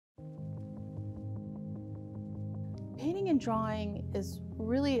Painting and drawing is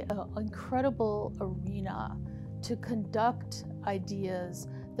really an incredible arena to conduct ideas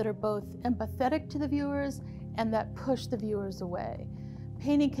that are both empathetic to the viewers and that push the viewers away.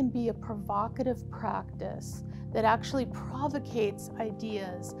 Painting can be a provocative practice that actually provocates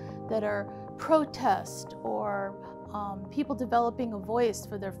ideas that are protest or people developing a voice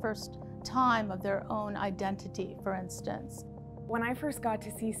for their first time of their own identity, for instance. When I first got to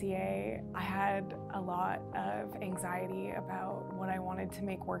CCA, I had a lot of anxiety about what I wanted to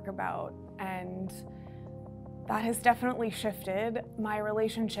make work about, and that has definitely shifted. My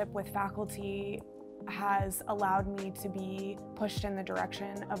relationship with faculty has allowed me to be pushed in the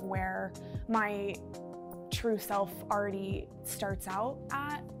direction of where my true self already starts out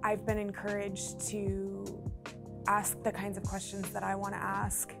at. I've been encouraged to ask the kinds of questions that I want to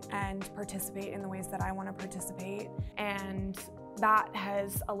ask and participate in the ways that I want to participate, and that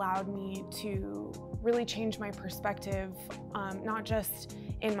has allowed me to really change my perspective, not just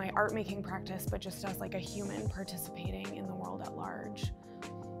in my art making practice, but just as like a human participating in the world at large.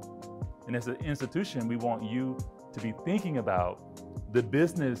 And as an institution, we want you to be thinking about the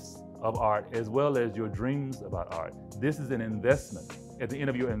business of art as well as your dreams about art. This is an investment. At the end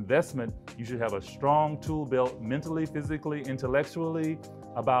of your investment, you should have a strong tool belt mentally, physically, intellectually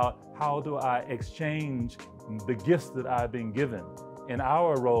about how do I exchange the gifts that I've been given. And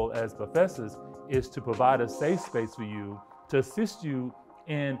our role as professors is to provide a safe space for you, to assist you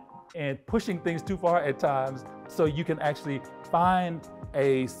in pushing things too far at times so you can actually find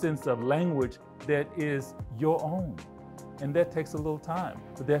a sense of language that is your own. And that takes a little time,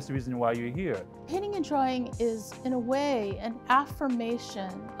 but that's the reason why you're here. Painting and drawing is, in a way, an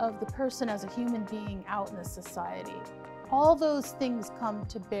affirmation of the person as a human being out in the society. All those things come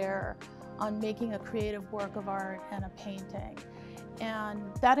to bear on making a creative work of art and a painting. And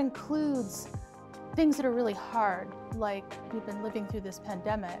that includes things that are really hard, like we've been living through this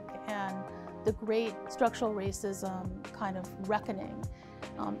pandemic and the great structural racism kind of reckoning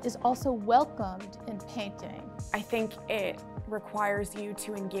is also welcomed in painting. I think it requires you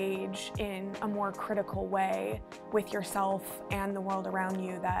to engage in a more critical way with yourself and the world around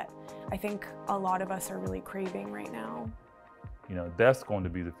you that I think a lot of us are really craving right now. You know, that's going to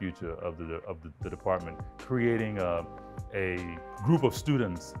be the future of the department, creating a group of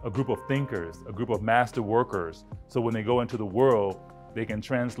students, a group of thinkers, a group of master workers, so when they go into the world, they can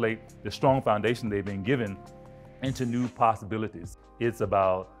translate the strong foundation they've been given into new possibilities. It's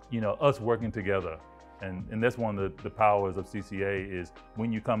about, us working together. And that's one of the powers of CCA is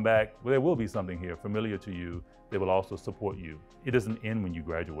when you come back, well, there will be something here familiar to you that will also support you. It doesn't end when you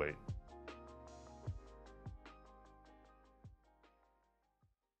graduate.